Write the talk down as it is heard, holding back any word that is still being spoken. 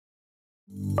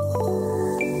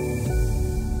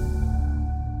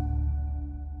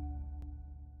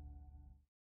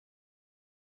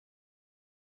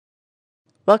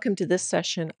Welcome to this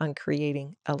session on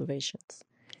creating elevations.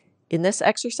 In this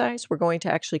exercise, we're going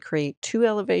to actually create two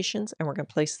elevations and we're going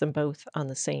to place them both on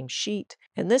the same sheet.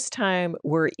 And this time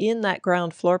we're in that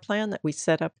ground floor plan that we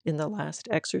set up in the last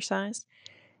exercise.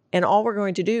 And all we're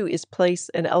going to do is place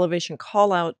an elevation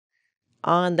call out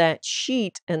on that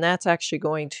sheet, and that's actually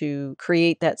going to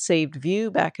create that saved view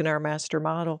back in our master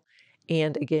model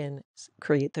and again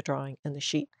create the drawing and the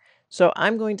sheet. So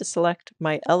I'm going to select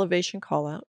my elevation call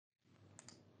out.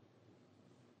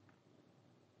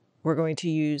 We're going to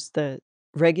use the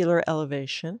regular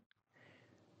elevation.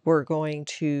 We're going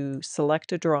to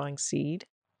select a drawing seed.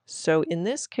 So in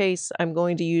this case, I'm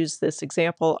going to use this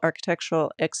example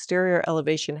architectural exterior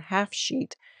elevation half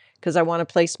sheet because I want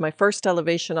to place my first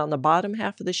elevation on the bottom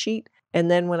half of the sheet.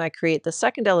 And then when I create the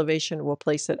second elevation, we'll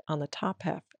place it on the top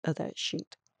half of that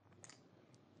sheet.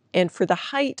 And for the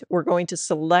height, we're going to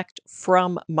select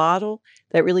from model.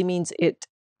 That really means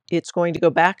it's going to go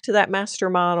back to that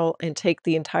master model and take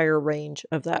the entire range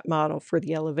of that model for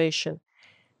the elevation.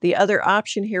 The other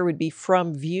option here would be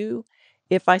from view.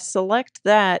 If I select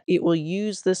that, it will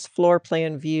use this floor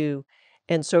plan view,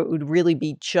 and so it would really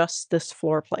be just this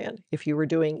floor plan. If you were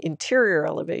doing interior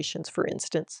elevations, for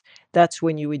instance, that's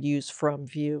when you would use from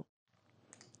view.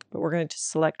 But we're going to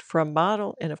select from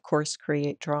model and of course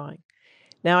create drawing.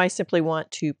 Now I simply want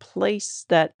to place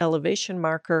that elevation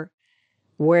marker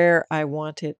where I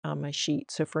want it on my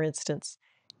sheet. So for instance,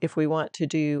 if we want to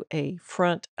do a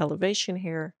front elevation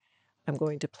here, I'm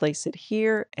going to place it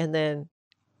here, and then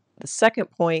the second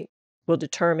point will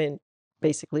determine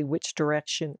basically which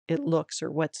direction it looks or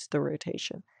what's the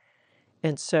rotation.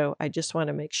 And so I just want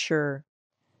to make sure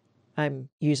I'm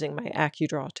using my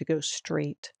AccuDraw to go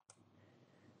straight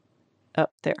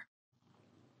up there.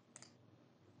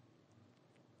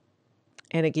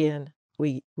 And again,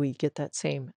 we get that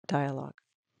same dialog.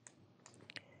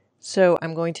 So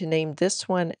I'm going to name this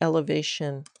one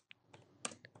elevation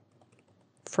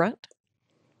front.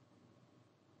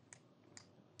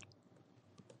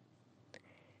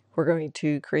 We're going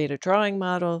to create a drawing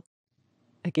model.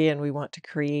 Again, we want to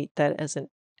create that as an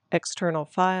external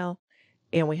file,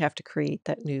 and we have to create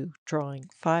that new drawing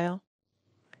file.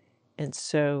 And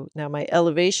so now my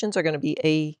elevations are going to be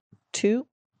A2.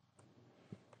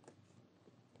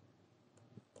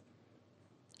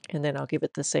 And then I'll give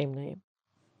it the same name.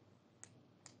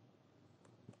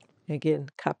 Again,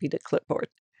 copy to clipboard.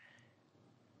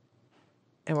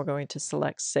 And we're going to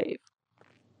select Save.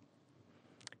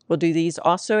 We'll do these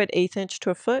also at 1/8 inch to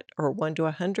a foot or 1 to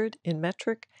 100 in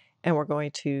metric, and we're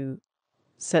going to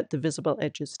set the visible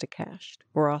edges to cached.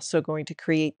 We're also going to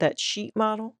create that sheet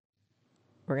model.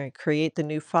 We're going to create the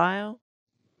new file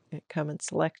and come and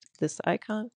select this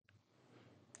icon.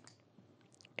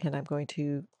 And I'm going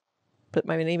to put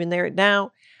my name in there.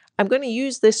 Now, I'm going to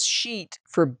use this sheet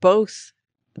for both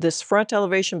this front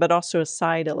elevation, but also a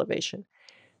side elevation.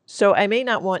 So I may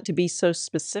not want to be so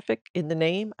specific in the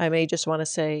name. I may just want to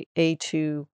say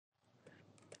A2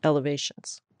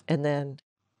 elevations. And then,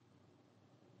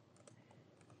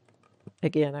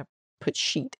 again, I put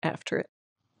sheet after it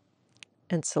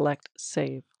and select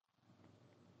Save.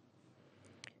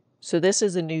 So this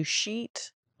is a new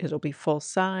sheet. It'll be full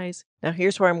size. Now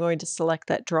here's where I'm going to select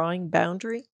that drawing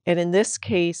boundary. And in this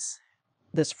case,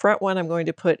 this front one I'm going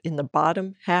to put in the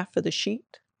bottom half of the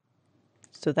sheet.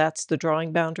 So that's the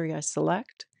drawing boundary I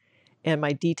select. And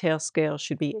my detail scale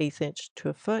should be 1/8 inch to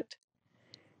a foot.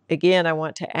 Again, I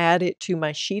want to add it to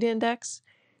my sheet index,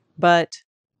 but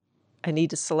I need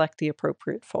to select the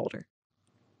appropriate folder.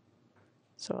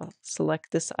 So I'll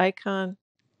select this icon,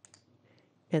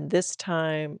 and this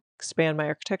time expand my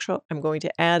architectural. I'm going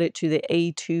to add it to the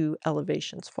A2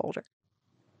 elevations folder.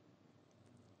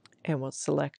 And we'll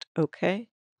select OK.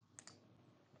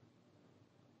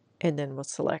 And then we'll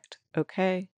select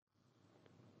OK.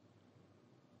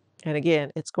 And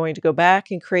again, it's going to go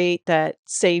back and create that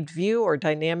saved view or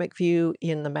dynamic view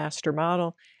in the master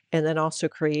model, and then also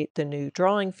create the new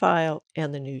drawing file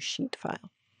and the new sheet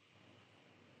file.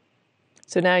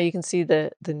 So now you can see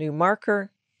the new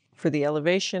marker for the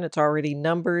elevation. It's already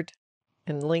numbered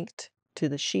and linked to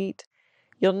the sheet.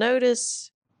 You'll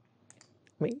notice,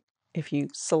 if you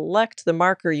select the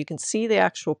marker, you can see the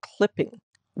actual clipping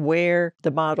where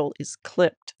the model is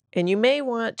clipped. And you may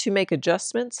want to make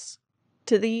adjustments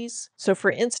to these. So for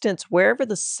instance, wherever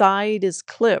the side is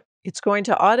clipped, it's going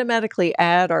to automatically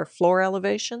add our floor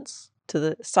elevations to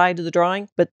the side of the drawing,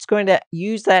 but it's going to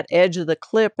use that edge of the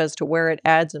clip as to where it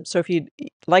adds them. So if you'd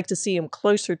like to see them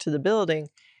closer to the building,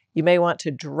 You may want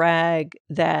to drag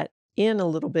that in a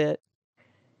little bit,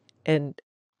 and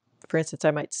for instance,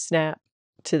 I might snap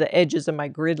to the edges of my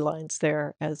grid lines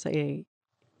there as a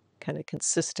kind of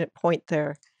consistent point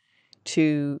there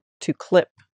to clip.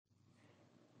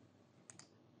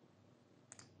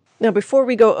 Now before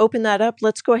we go open that up,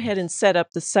 let's go ahead and set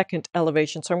up the second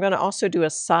elevation. So I'm going to also do a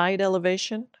side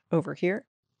elevation over here.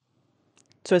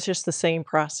 So it's just the same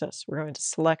process. We're going to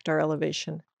select our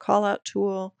elevation callout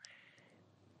tool,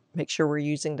 make sure we're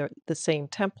using the same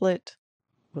template.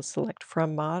 We'll select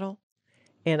from model,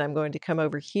 and I'm going to come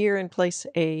over here and place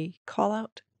a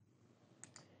callout.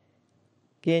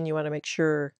 Again, you want to make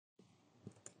sure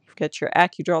you've got your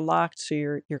AccuDraw locked so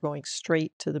you're going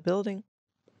straight to the building.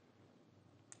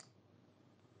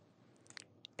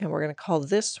 And we're going to call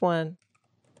this one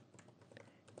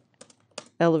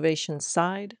elevation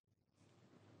side.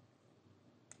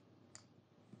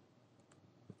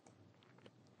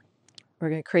 We're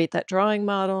going to create that drawing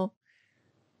model,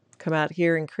 come out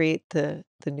here and create the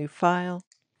new file.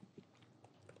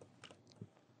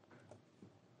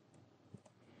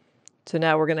 So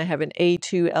now we're going to have an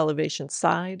A2 elevation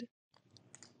side.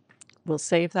 We'll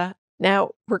save that.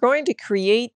 Now we're going to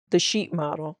create the sheet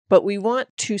model, but we want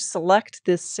to select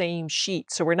this same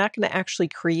sheet. So we're not going to actually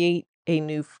create a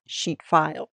new sheet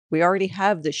file. We already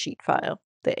have the sheet file,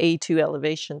 the A2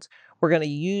 elevations. We're going to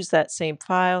use that same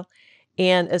file.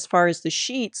 And as far as the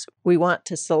sheets, we want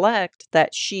to select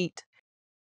that sheet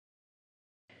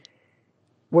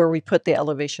where we put the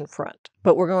elevation front,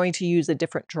 but we're going to use a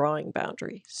different drawing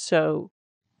boundary. So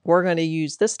we're going to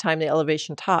use this time the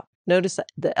elevation top. Notice that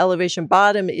the elevation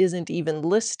bottom isn't even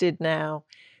listed now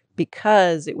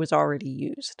because it was already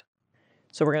used.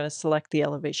 So we're going to select the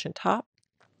elevation top,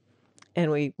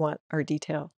 and we want our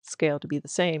detail scale to be the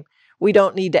same. We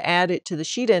don't need to add it to the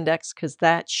sheet index because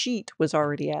that sheet was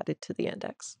already added to the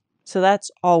index. So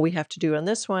that's all we have to do on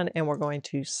this one, and we're going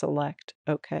to select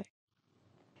OK.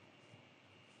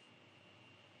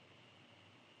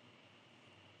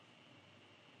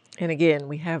 And again,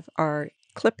 we have our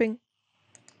clipping,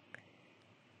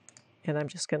 and I'm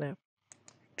just going to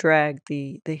drag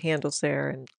the handles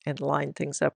there and line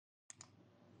things up.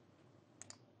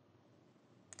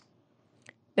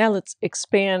 Now let's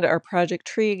expand our project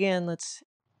tree again. Let's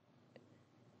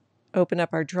open up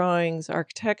our drawings,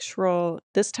 architectural.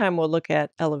 This time we'll look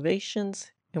at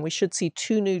elevations, and we should see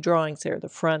two new drawings there, the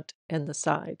front and the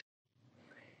side.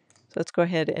 So let's go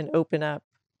ahead and open up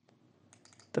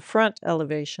the front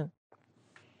elevation.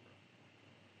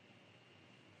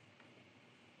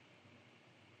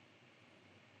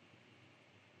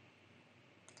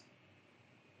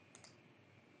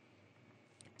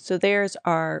 So there's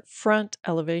our front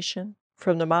elevation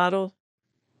from the model.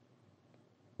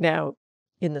 Now,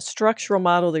 in the structural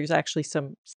model, there's actually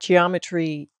some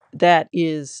geometry that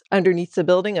is underneath the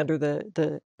building, under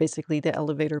basically the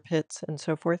elevator pits and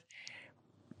so forth.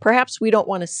 Perhaps we don't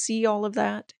want to see all of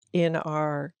that in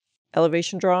our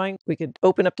elevation drawing. We could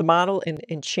open up the model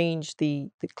and change the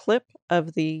clip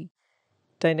of the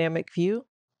dynamic view.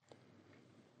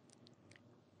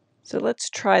 So let's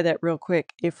try that real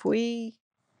quick. If we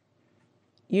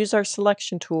use our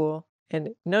selection tool,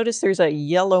 and notice there's a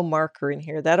yellow marker in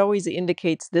here, that always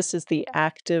indicates this is the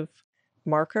active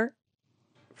marker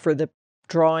for the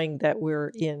drawing that we're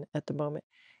in at the moment.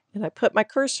 And I put my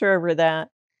cursor over that.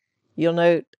 You'll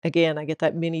note, again, I get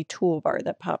that mini toolbar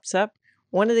that pops up.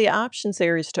 One of the options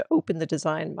there is to open the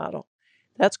design model.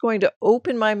 That's going to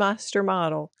open my master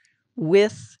model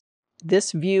with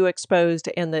this view exposed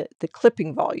and the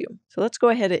clipping volume. So let's go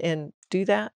ahead and do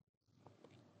that.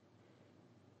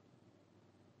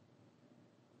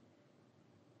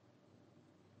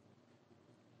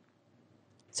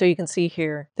 So you can see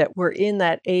here that we're in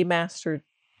that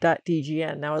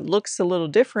amaster.dgn. Now it looks a little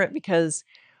different because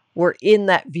we're in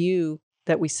that view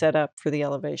that we set up for the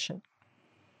elevation.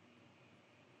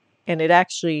 And it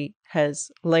actually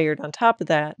has layered on top of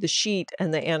that the sheet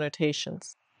and the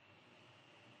annotations.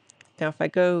 Now if I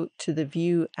go to the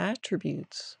view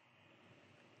attributes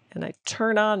and I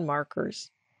turn on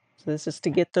markers, so this is to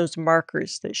get those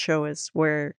markers that show us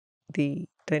where the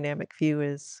dynamic view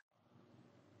is.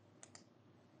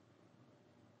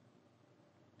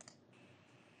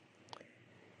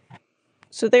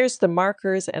 So there's the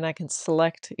markers, and I can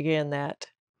select again that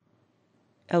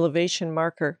elevation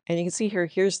marker, and you can see here,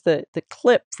 here's the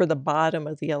clip for the bottom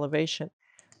of the elevation.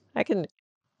 I can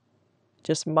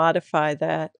just modify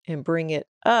that and bring it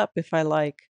up if I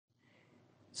like,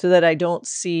 so that I don't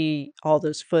see all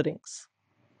those footings.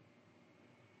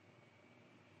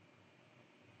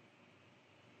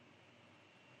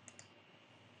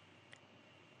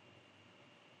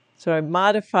 So I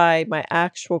modify my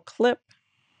actual clip,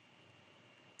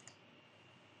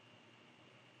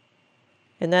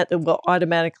 and that will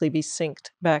automatically be synced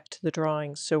back to the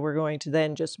drawing. So we're going to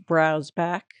then just browse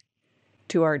back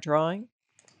to our drawing.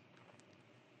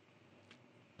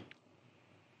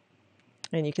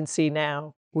 And you can see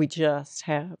now we just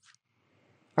have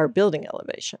our building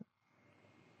elevation.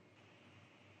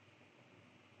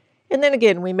 And then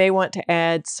again, we may want to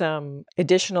add some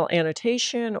additional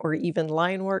annotation or even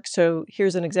line work. So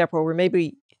here's an example where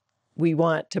maybe we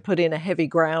want to put in a heavy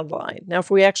ground line. Now, if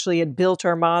we actually had built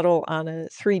our model on a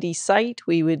 3D site,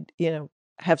 we would,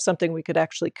 have something we could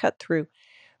actually cut through.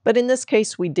 But in this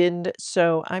case, we didn't.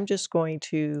 So I'm just going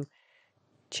to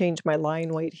change my line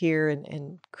weight here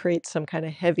and create some kind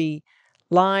of heavy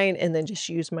line, and then just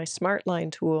use my Smart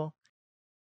Line tool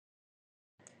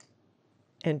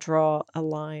and draw a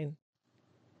line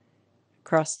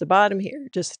across the bottom here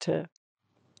just to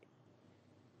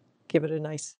give it a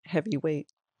nice heavy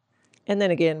weight. And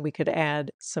then again, we could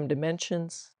add some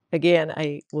dimensions. Again,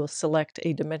 I will select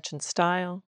a dimension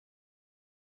style,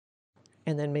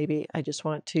 and then maybe I just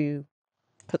want to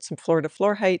put some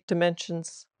floor-to-floor height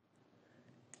dimensions.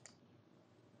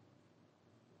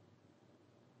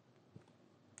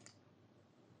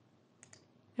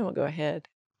 And we'll go ahead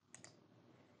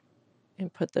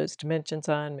and put those dimensions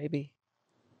on. Maybe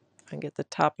I can get the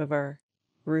top of our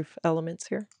roof elements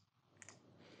here.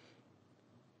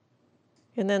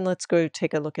 And then let's go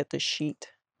take a look at the sheet.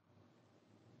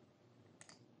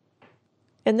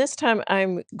 And this time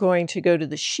I'm going to go to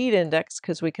the sheet index,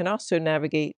 because we can also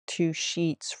navigate to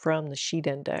sheets from the sheet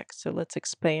index. So let's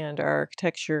expand our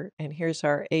architecture, and here's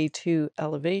our A2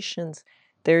 elevations.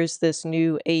 There's this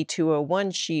new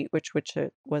A201 sheet, which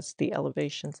was the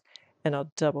elevations, and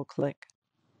I'll double click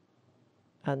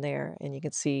on there, and you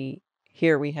can see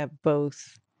here we have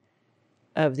both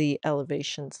of the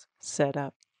elevations set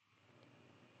up.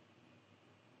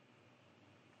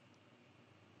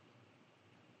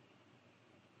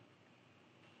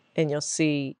 And you'll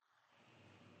see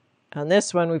on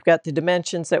this one, we've got the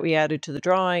dimensions that we added to the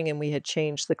drawing, and we had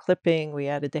changed the clipping. We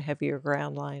added the heavier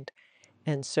ground line.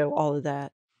 And so all of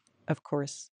that, of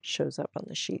course, shows up on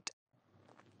the sheet.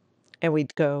 And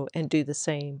we'd go and do the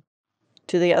same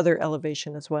to the other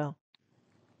elevation as well.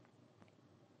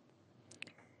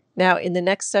 Now, in the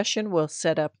next session, we'll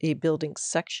set up a building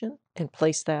section and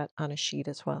place that on a sheet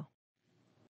as well.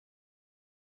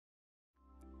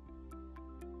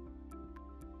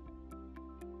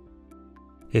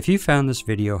 If you found this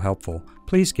video helpful,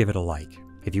 please give it a like.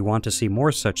 If you want to see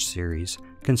more such series,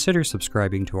 consider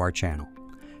subscribing to our channel.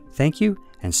 Thank you,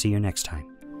 and see you next time.